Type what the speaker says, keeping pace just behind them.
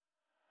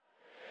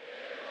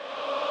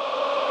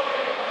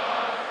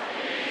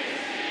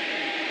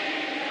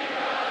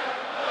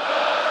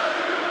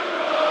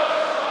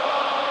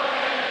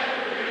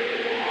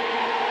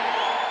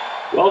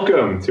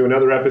Welcome to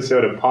another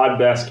episode of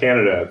PodBest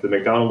Canada, the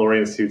Macdonald-Laurier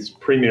Institute's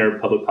premier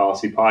public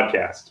policy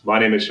podcast. My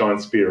name is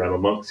Speer. I'm a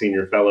Munk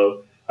Senior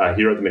Fellow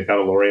here at the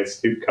Macdonald-Laurier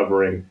Institute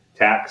covering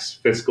tax,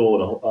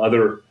 fiscal, and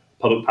other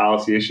public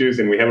policy issues,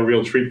 and we have a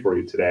real treat for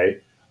you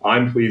today.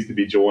 I'm pleased to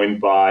be joined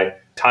by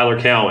Tyler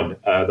Cowen,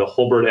 the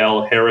Holbert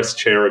L. Harris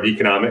Chair of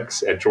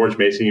Economics at George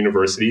Mason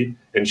University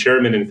and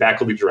Chairman and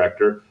Faculty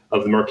Director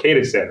of the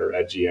Mercatus Centre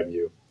at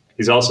GMU.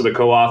 He's also the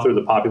co-author of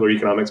the popular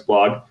economics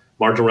blog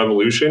Marginal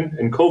Revolution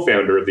and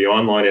co-founder of the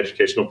online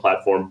educational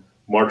platform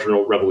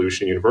Marginal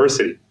Revolution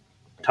University.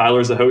 Tyler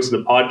is the host of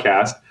the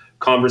podcast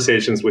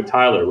Conversations with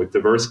Tyler, with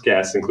diverse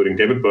guests including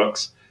David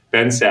Brooks,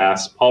 Ben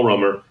Sass, Paul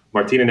Romer,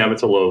 Martina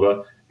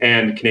Navratilova,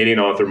 and Canadian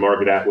author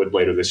Margaret Atwood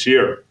later this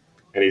year.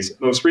 And he's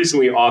most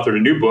recently authored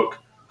a new book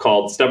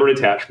called Stubborn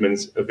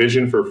Attachments, A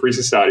Vision for a Free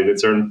Society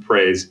that's earned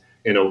praise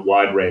in a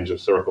wide range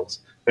of circles.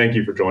 Thank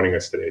you for joining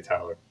us today,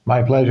 Tyler.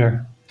 My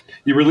pleasure.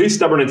 You released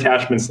Stubborn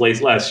Attachments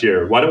late last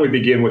year. Why don't we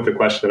begin with the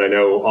question that I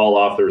know all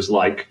authors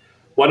like?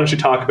 Why don't you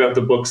talk about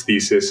the book's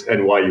thesis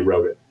and why you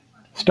wrote it?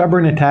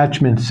 Stubborn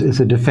Attachments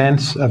is a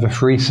defense of a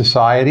free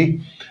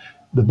society.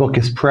 The book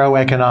is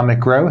pro-economic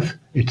growth.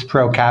 It's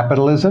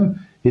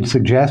pro-capitalism. It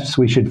suggests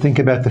we should think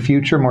about the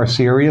future more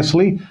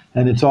seriously,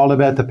 and it's all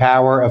about the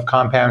power of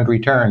compound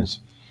returns.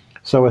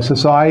 So a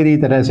society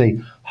that has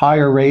a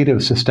higher rate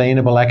of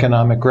sustainable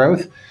economic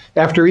growth,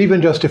 after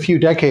even just a few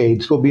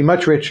decades, will be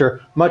much richer,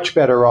 much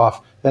better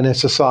off than a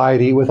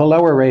society with a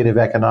lower rate of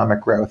economic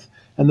growth.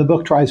 And the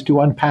book tries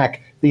to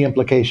unpack the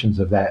implications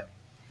of that.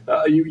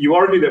 You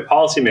argue that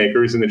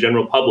policymakers and the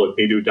general public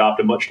need to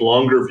adopt a much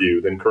longer view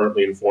than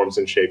currently informs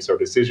and shapes our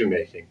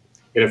decision-making.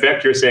 In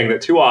effect, you're saying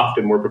that too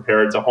often we're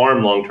prepared to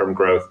harm long-term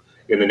growth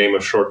in the name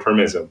of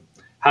short-termism.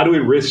 How do we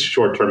risk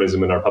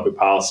short-termism in our public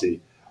policy?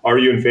 Are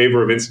you in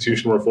favor of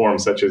institutional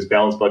reforms such as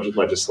balanced budget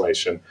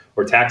legislation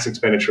or tax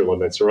expenditure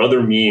limits or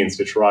other means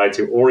to try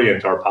to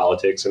orient our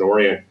politics and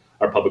orient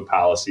our public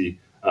policy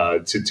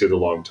to the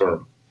long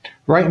term?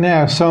 Right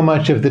now, so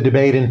much of the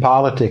debate in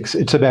politics,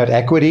 it's about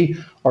equity,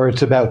 or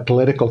it's about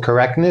political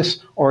correctness,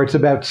 or it's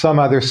about some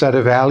other set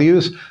of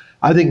values.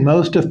 I think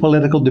most of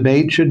political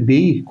debate should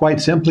be, quite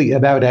simply,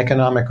 about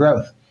economic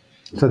growth.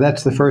 So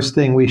that's the first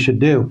thing we should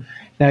do.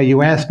 Now,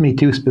 you asked me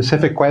two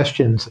specific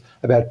questions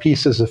about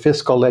pieces of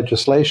fiscal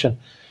legislation.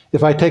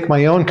 If I take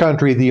my own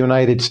country, the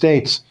United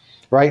States,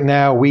 right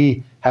now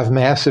we have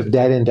massive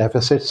debt and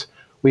deficits.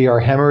 We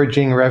are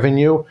hemorrhaging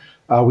revenue.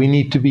 We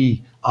need to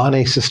be on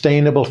a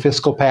sustainable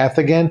fiscal path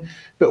again,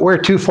 but we're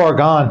too far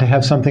gone to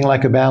have something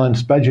like a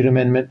balanced budget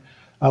amendment.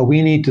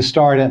 We need to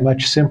start at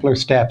much simpler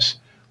steps,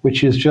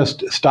 which is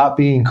just stop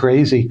being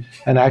crazy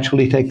and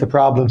actually take the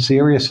problem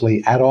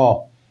seriously at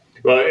all.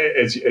 Well,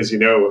 as you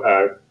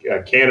know,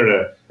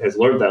 Canada has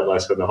learned that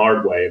lesson the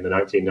hard way in the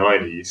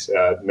 1990s.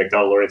 The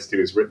Macdonald-Laurier Institute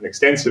has written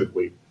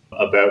extensively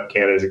about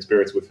Canada's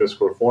experience with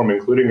fiscal reform,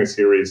 including a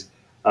series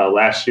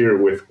last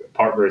year with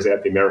partners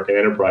at the American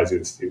Enterprise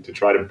Institute to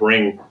try to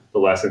bring the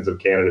lessons of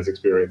Canada's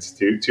experience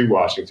to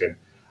Washington.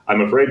 I'm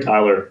afraid,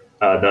 Tyler,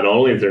 not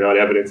only is there not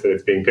evidence that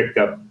it's being picked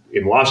up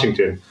in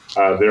Washington,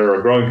 there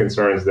are growing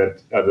concerns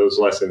that those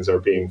lessons are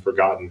being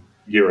forgotten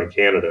here in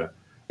Canada.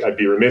 I'd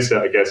be remiss,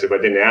 I guess, if I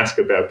didn't ask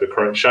about the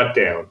current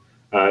shutdown.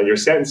 Your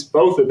sentence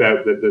both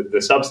about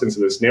the substance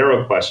of this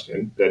narrow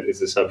question that is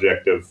the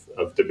subject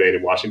of debate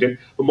in Washington,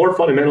 but more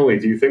fundamentally,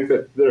 do you think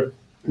that there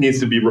needs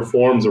to be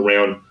reforms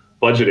around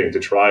budgeting to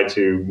try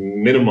to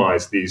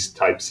minimize these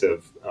types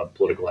of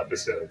political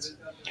episodes?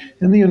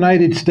 In the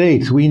United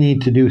States, we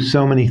need to do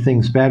so many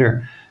things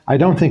better. I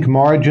don't think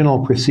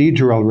marginal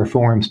procedural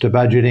reforms to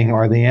budgeting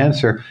are the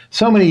answer.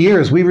 So many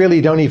years, we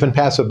really don't even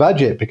pass a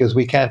budget because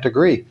we can't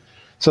agree.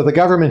 So the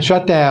government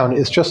shutdown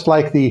is just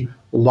like the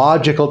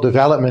logical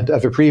development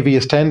of a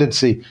previous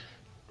tendency.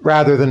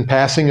 Rather than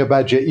passing a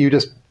budget, you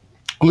just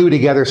glue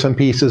together some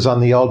pieces on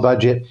the old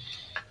budget.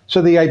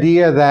 So the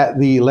idea that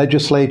the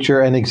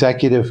legislature and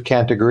executive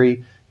can't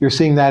agree, you're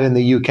seeing that in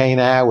the UK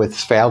now with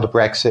failed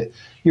Brexit.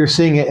 You're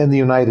seeing it in the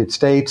United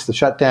States. The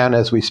shutdown,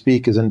 as we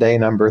speak, is in day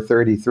number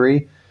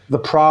 33. The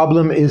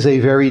problem is a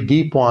very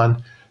deep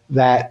one,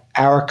 that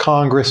our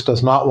Congress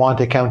does not want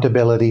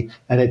accountability,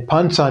 and it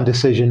punts on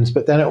decisions,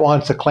 but then it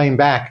wants a claim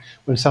back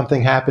when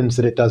something happens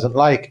that it doesn't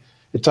like.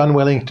 It's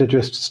unwilling to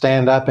just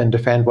stand up and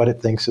defend what it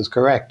thinks is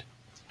correct.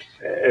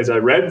 As I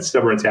read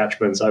Stubborn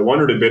Attachments, I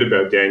wondered a bit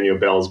about Daniel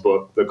Bell's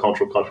book, The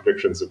Cultural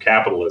Contradictions of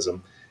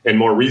Capitalism, and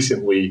more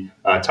recently,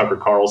 Tucker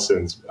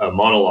Carlson's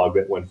monologue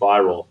that went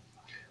viral.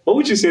 What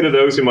would you say to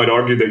those who might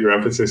argue that your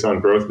emphasis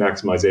on growth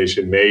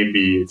maximization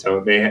may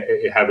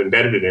have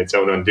embedded in its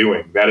own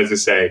undoing? That is to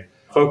say,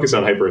 focus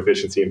on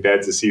hyper-efficiency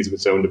embeds the seeds of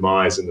its own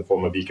demise in the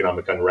form of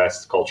economic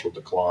unrest, cultural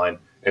decline,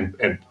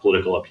 and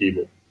political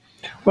upheaval.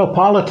 Well,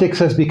 politics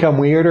has become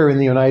weirder in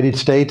the United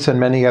States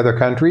and many other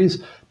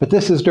countries, but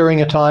this is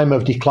during a time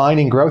of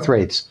declining growth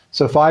rates.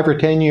 So 5 or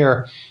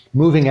 10-year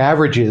moving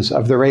averages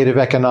of the rate of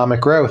economic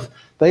growth,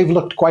 they've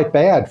looked quite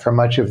bad for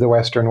much of the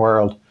Western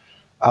world.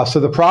 So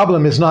the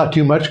problem is not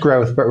too much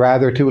growth, but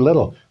rather too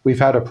little. We've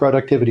had a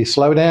productivity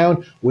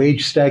slowdown,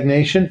 wage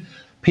stagnation.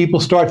 people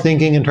start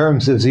thinking in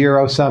terms of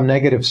zero sum,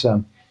 negative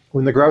sum.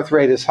 When the growth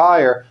rate is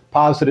higher,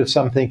 positive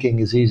sum thinking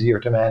is easier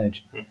to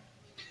manage.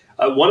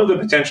 One of the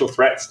potential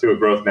threats to a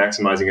growth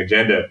maximizing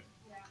agenda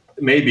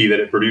may be that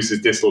it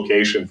produces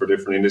dislocation for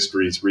different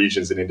industries,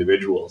 regions, and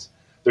individuals.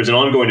 There's an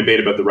ongoing debate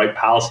about the right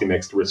policy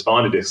mix to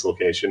respond to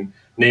dislocation,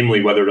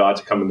 namely whether it ought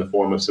to come in the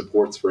form of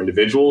supports for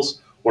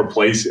individuals or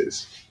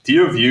places. Do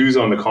you have views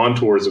on the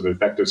contours of an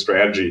effective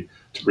strategy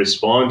to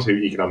respond to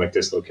economic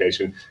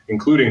dislocation,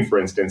 including, for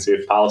instance,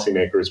 if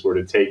policymakers were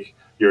to take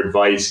your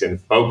advice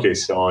and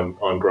focus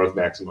on growth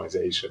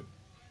maximization?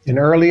 In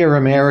earlier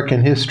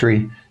American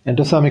history, and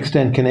to some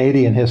extent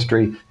Canadian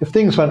history, if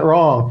things went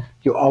wrong,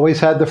 you always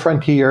had the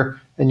frontier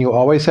and you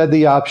always had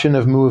the option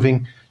of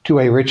moving to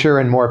a richer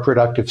and more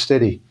productive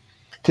city.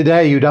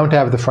 Today, you don't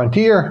have the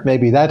frontier.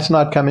 Maybe that's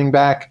not coming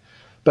back.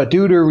 But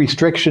due to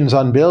restrictions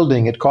on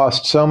building, it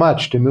costs so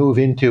much to move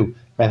into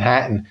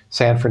Manhattan,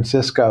 San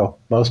Francisco,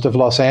 most of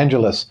Los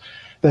Angeles,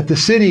 that the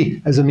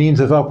city as a means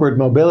of upward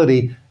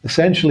mobility,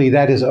 essentially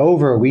that is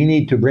over. We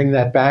need to bring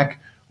that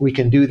back. We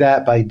can do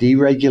that by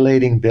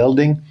deregulating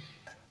building.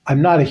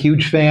 I'm not a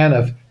huge fan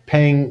of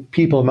paying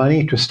people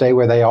money to stay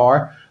where they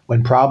are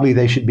when probably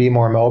they should be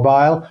more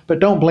mobile. But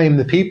don't blame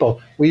the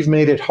people. We've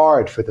made it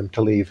hard for them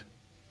to leave.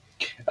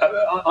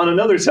 On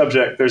another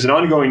subject, there's an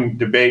ongoing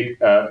debate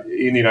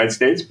in the United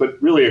States,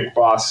 but really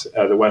across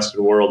the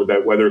Western world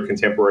about whether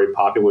contemporary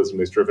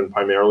populism is driven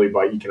primarily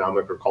by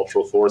economic or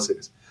cultural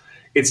forces.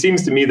 It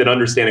seems to me that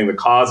understanding the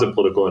cause of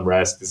political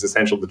unrest is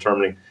essential to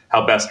determining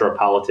how best our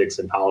politics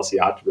and policy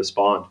ought to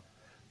respond.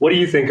 What do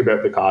you think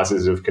about the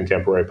causes of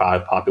contemporary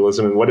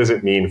populism, and what does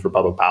it mean for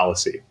public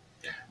policy?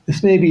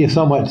 This may be a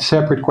somewhat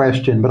separate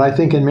question, but I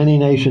think in many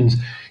nations,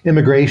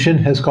 immigration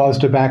has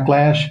caused a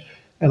backlash,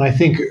 and I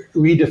think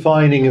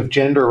redefining of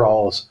gender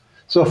roles.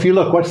 So if you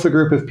look, what's the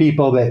group of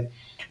people that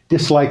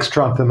dislikes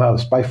Trump the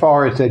most? By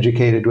far, it's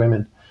educated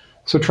women.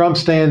 So Trump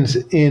stands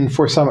in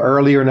for some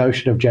earlier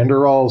notion of gender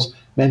roles.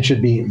 Men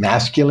should be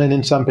masculine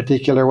in some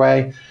particular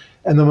way.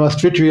 And the most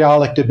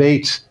vitriolic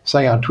debates,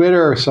 say on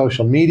Twitter or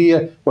social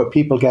media, what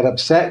people get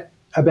upset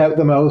about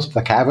the most,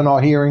 the Kavanaugh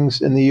hearings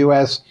in the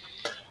U.S.,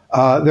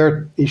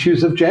 they're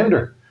issues of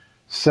gender.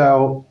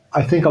 So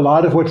I think a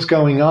lot of what's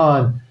going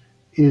on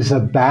is a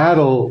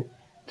battle,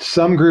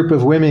 some group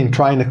of women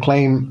trying to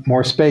claim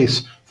more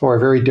space for a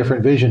very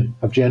different vision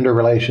of gender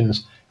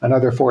relations and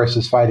other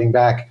forces fighting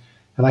back.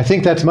 And I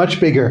think that's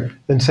much bigger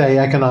than, say,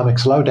 economic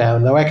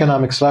slowdown, though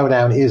economic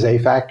slowdown is a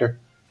factor.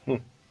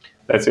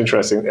 That's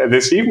interesting.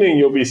 This evening,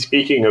 you'll be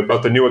speaking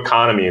about the new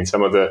economy and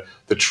some of the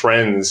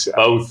trends,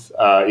 both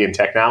in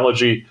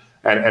technology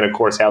and, of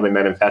course, how they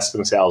manifest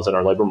themselves in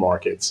our labor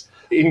markets.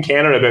 In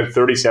Canada, about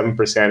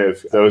 37%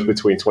 of those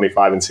between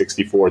 25 and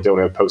 64 don't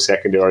have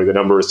post-secondary. The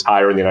number is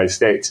higher in the United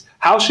States.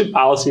 How should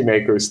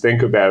policymakers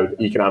think about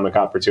economic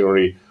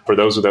opportunity for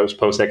those without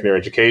post-secondary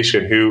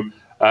education who,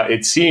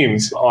 it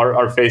seems,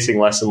 are facing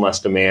less and less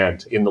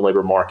demand in the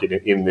labor market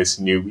in this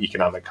new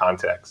economic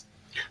context?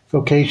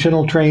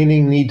 Vocational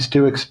training needs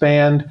to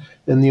expand.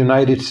 In the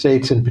United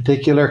States in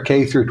particular,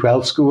 K through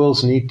 12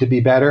 schools need to be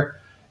better.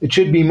 It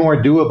should be more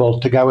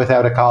doable to go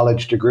without a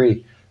college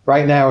degree.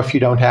 Right now, if you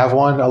don't have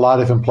one, a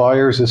lot of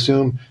employers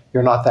assume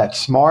you're not that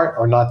smart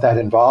or not that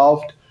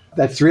involved.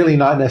 That's really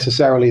not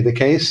necessarily the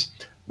case,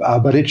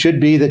 but it should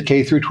be that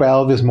K through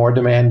 12 is more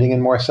demanding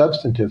and more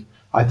substantive.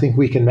 I think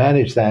we can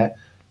manage that,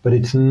 but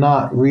it's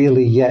not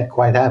really yet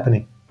quite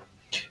happening.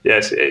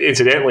 Yes,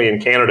 incidentally, in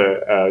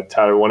Canada,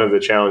 Tyler, one of the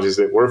challenges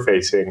that we're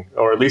facing,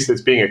 or at least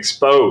that's being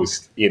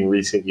exposed in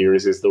recent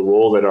years, is the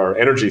role that our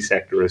energy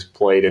sector has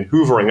played in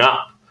hoovering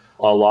up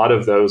a lot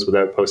of those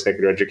without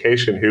post-secondary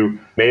education who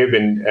may have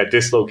been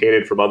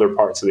dislocated from other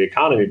parts of the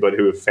economy, but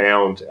who have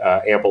found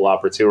ample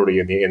opportunity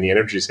in the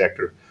energy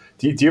sector.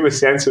 Do you have a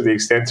sense of the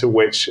extent to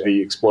which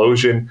the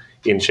explosion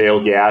in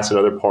shale gas and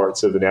other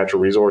parts of the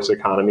natural resource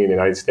economy in the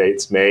United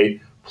States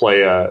may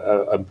play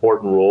an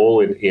important role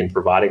in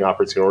providing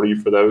opportunity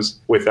for those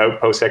without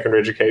post-secondary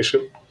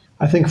education?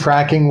 I think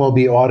fracking will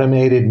be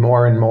automated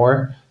more and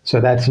more, so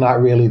that's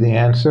not really the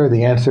answer.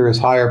 The answer is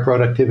higher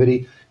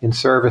productivity in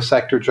service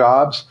sector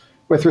jobs.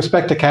 With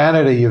respect to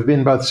Canada, you've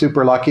been both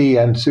super lucky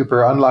and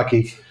super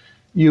unlucky.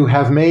 You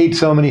have made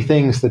so many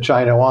things that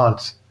China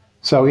wants.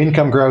 So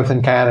income growth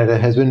in Canada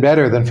has been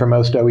better than for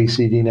most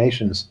OECD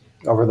nations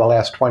over the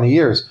last 20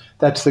 years.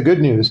 That's the good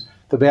news.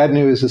 The bad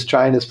news is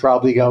China's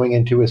probably going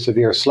into a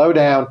severe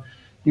slowdown.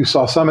 You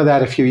saw some of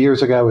that a few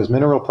years ago as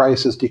mineral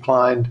prices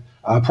declined.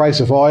 Price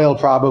of oil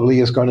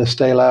probably is going to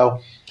stay low.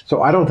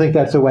 So I don't think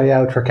that's a way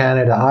out for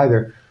Canada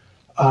either.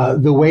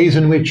 The ways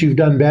in which you've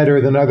done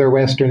better than other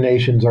Western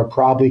nations are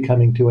probably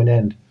coming to an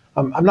end.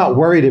 I'm not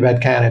worried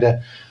about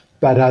Canada,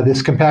 but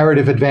this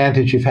comparative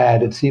advantage you've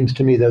had, it seems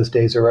to me those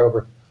days are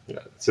over. Yeah,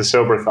 it's a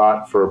sober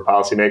thought for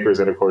policymakers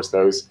and, of course,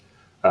 those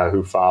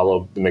who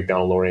follow the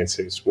Macdonald-Laurier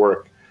Institute's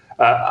work.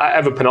 I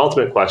have a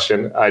penultimate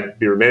question. I'd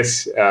be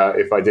remiss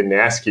if I didn't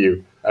ask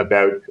you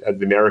about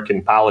the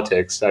American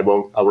politics.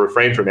 I'll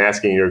refrain from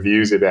asking your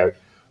views about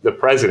the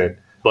president.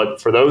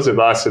 But for those of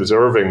us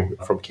observing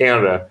from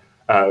Canada,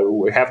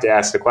 we have to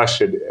ask the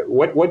question,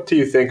 what do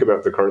you think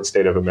about the current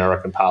state of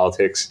American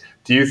politics?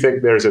 Do you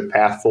think there's a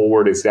path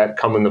forward? Does that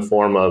come in the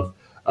form of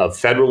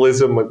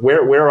federalism?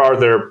 Where are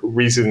there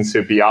reasons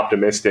to be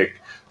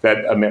optimistic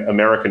that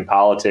American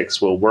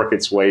politics will work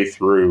its way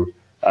through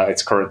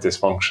its current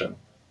dysfunction?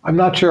 I'm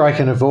not sure I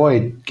can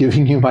avoid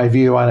giving you my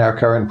view on our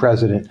current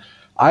president.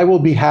 I will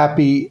be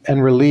happy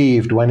and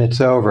relieved when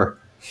it's over.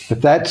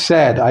 But that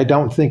said, I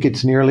don't think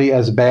it's nearly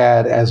as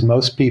bad as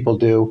most people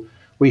do.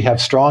 We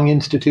have strong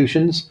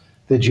institutions.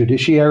 The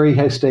judiciary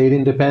has stayed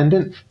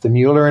independent. The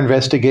Mueller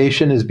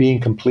investigation is being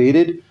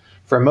completed.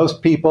 For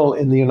most people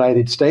in the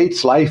United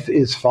States, life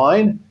is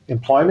fine.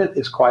 Employment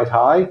is quite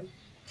high.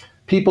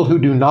 People who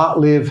do not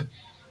live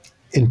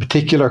in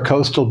particular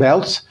coastal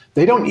belts,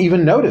 they don't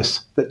even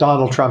notice that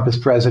Donald Trump is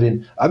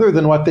president, other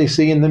than what they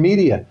see in the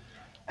media.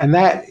 And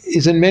that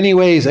is in many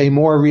ways a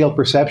more real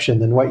perception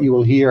than what you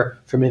will hear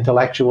from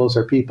intellectuals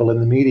or people in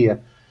the media.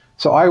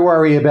 So I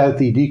worry about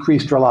the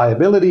decreased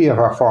reliability of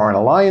our foreign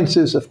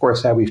alliances. Of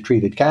course, how we've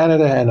treated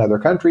Canada and other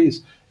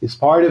countries is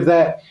part of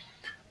that.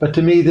 But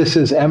to me, this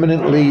is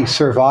eminently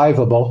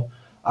survivable.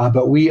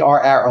 But we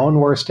are our own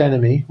worst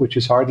enemy, which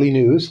is hardly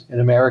news in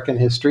American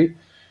history.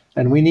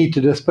 And we need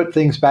to just put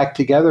things back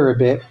together a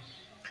bit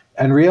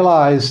and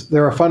realize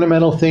there are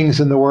fundamental things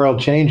in the world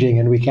changing,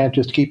 and we can't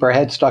just keep our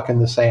head stuck in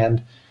the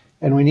sand.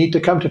 And we need to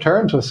come to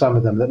terms with some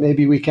of them, that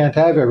maybe we can't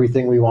have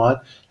everything we want,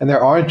 and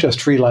there aren't just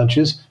free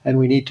lunches, and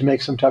we need to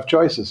make some tough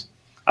choices.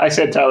 I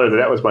said, Tyler,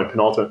 that was my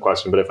penultimate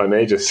question, but if I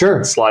may just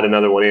slide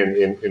another one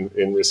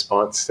in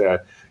response to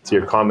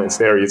your comments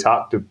there. You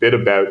talked a bit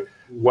about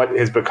what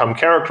has become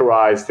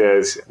characterized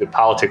as the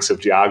politics of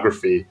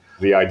geography,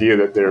 the idea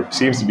that there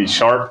seems to be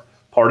sharp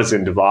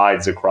partisan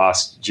divides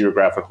across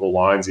geographical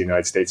lines in the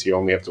United States. You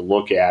only have to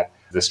look at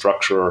the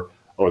structure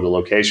or the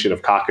location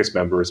of caucus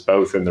members,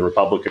 both in the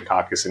Republican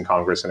caucus in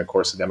Congress and, of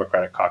course, the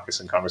Democratic caucus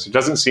in Congress. It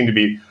doesn't seem to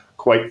be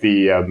quite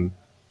the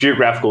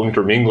geographical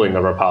intermingling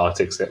of our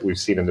politics that we've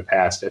seen in the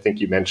past. I think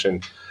you've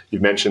mentioned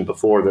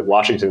before that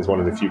Washington is one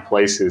of the few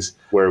places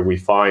where we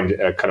find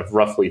a kind of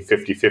roughly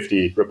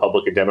 50-50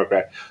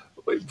 Republican-Democrat.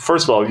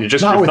 First of all, you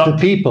just not with the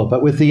people,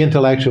 but with the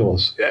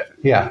intellectuals.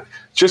 Yeah.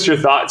 Just your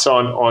thoughts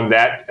on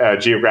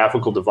that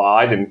geographical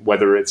divide and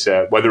whether it's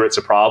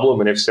a problem,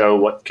 and if so,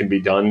 what can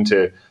be done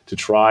to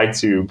try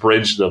to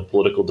bridge the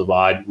political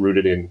divide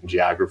rooted in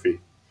geography.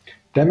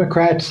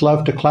 Democrats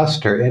love to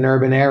cluster in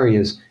urban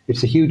areas.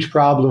 It's a huge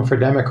problem for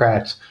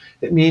Democrats.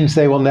 It means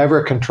they will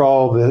never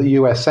control the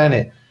U.S.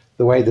 Senate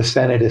the way the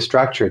Senate is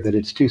structured, that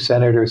it's 2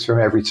 senators from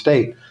every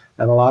state,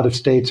 and a lot of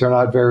states are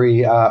not very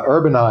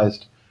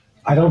urbanized.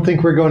 I don't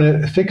think we're going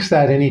to fix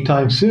that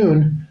anytime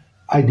soon.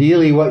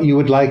 Ideally, what you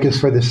would like is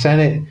for the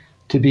Senate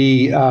to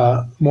be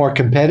more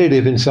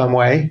competitive in some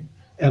way.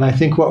 And I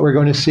think what we're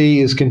going to see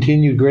is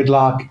continued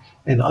gridlock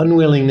and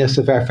unwillingness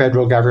of our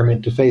federal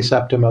government to face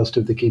up to most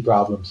of the key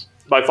problems.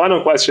 My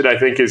final question, I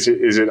think, is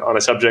on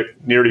a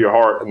subject near to your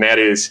heart, and that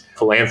is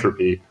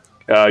philanthropy.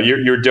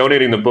 You're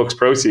donating the book's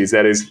proceeds,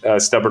 that is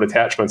Stubborn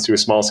Attachments to a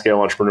Small-Scale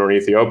Entrepreneur in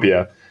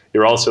Ethiopia.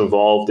 You're also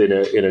involved in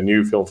a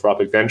new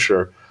philanthropic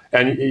venture.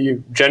 And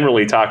you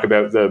generally talk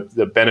about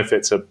the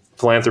benefits of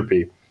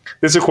philanthropy.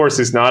 This, of course,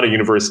 is not a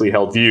universally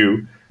held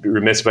view. I'd be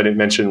remiss if I didn't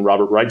mention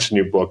Robert Reich's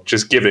new book,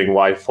 Just Giving,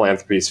 Why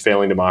Philanthropy is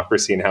Failing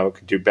Democracy and How It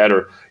Could Do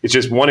Better. It's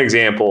just one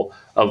example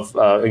of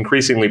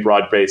increasingly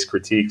broad-based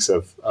critiques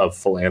of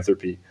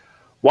philanthropy.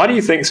 Why do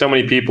you think so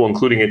many people,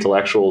 including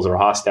intellectuals, are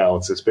hostile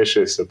and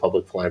suspicious of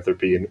public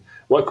philanthropy, and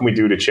what can we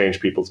do to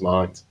change people's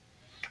minds?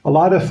 A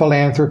lot of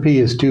philanthropy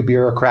is too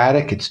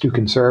bureaucratic, it's too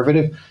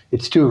conservative,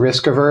 it's too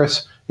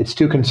risk-averse, it's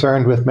too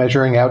concerned with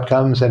measuring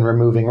outcomes and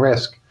removing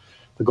risk.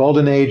 The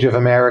golden age of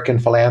American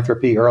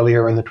philanthropy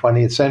earlier in the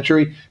 20th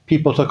century,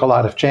 people took a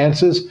lot of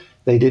chances.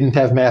 They didn't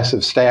have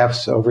massive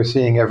staffs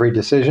overseeing every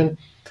decision.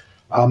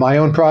 My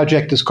own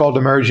project is called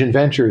Emergent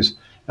Ventures,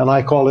 and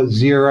I call it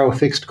zero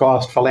fixed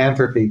cost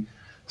philanthropy.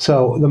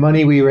 So the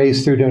money we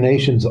raise through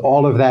donations,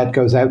 all of that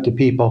goes out to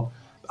people.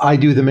 I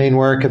do the main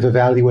work of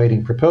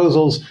evaluating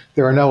proposals.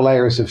 There are no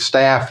layers of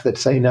staff that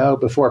say no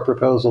before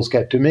proposals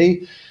get to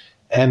me.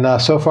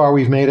 And so far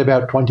we've made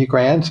about 20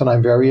 grants, and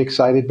I'm very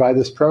excited by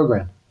this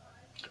program.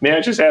 May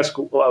I just ask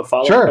a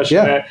follow-up question?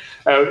 Yeah.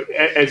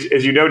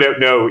 As you no doubt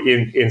know,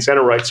 in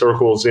center-right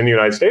circles in the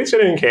United States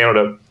and in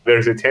Canada,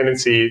 there's a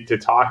tendency to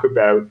talk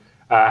about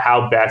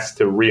how best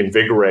to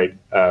reinvigorate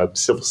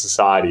civil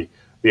society.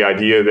 The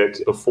idea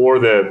that before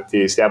the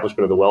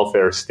establishment of the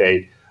welfare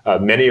state,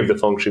 many of the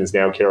functions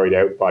now carried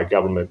out by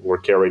government were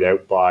carried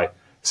out by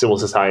civil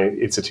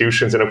society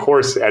institutions. And of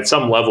course, at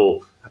some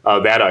level,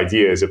 that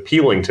idea is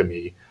appealing to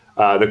me.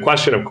 The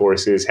question, of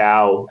course, is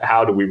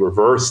how do we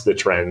reverse the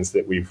trends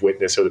that we've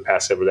witnessed over the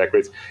past several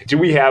decades? Do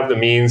we have the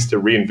means to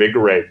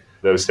reinvigorate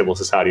those civil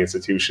society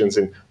institutions,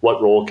 and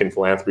what role can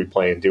philanthropy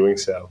play in doing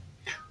so?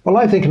 Well,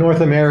 I think North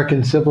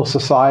American civil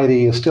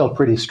society is still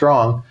pretty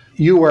strong.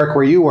 You work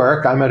where you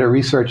work. I'm at a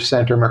research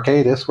center,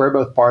 Mercatus. We're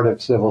both part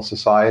of civil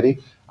society.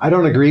 I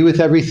don't agree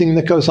with everything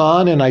that goes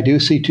on, and I do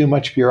see too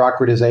much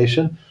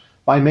bureaucratization.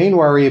 My main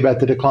worry about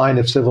the decline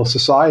of civil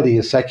society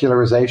is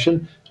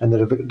secularization and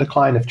the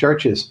decline of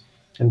churches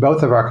in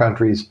both of our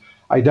countries.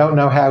 I don't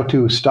know how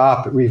to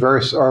stop,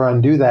 reverse, or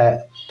undo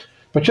that.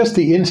 But just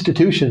the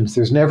institutions,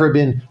 there's never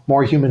been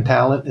more human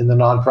talent in the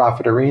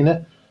nonprofit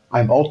arena.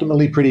 I'm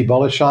ultimately pretty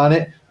bullish on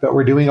it, but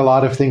we're doing a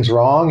lot of things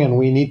wrong, and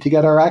we need to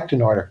get our act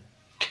in order.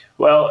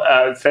 Well,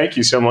 thank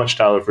you so much,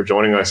 Tyler, for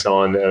joining us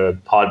on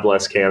Pod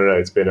Bless Canada.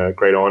 It's been a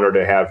great honor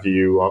to have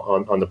you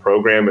on the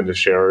program and to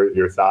share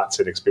your thoughts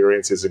and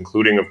experiences,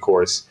 including, of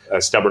course,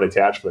 Stubborn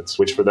Attachments,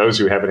 which for those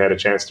who haven't had a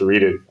chance to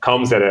read it,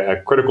 comes at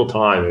a critical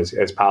time as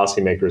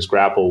policymakers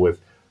grapple with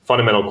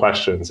fundamental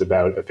questions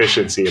about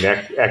efficiency and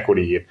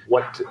equity and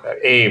what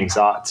aims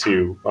ought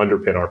to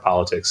underpin our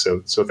politics.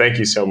 So thank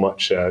you so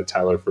much,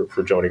 Tyler,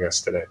 for joining us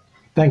today.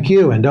 Thank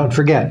you. And don't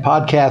forget,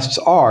 podcasts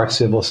are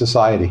civil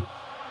society.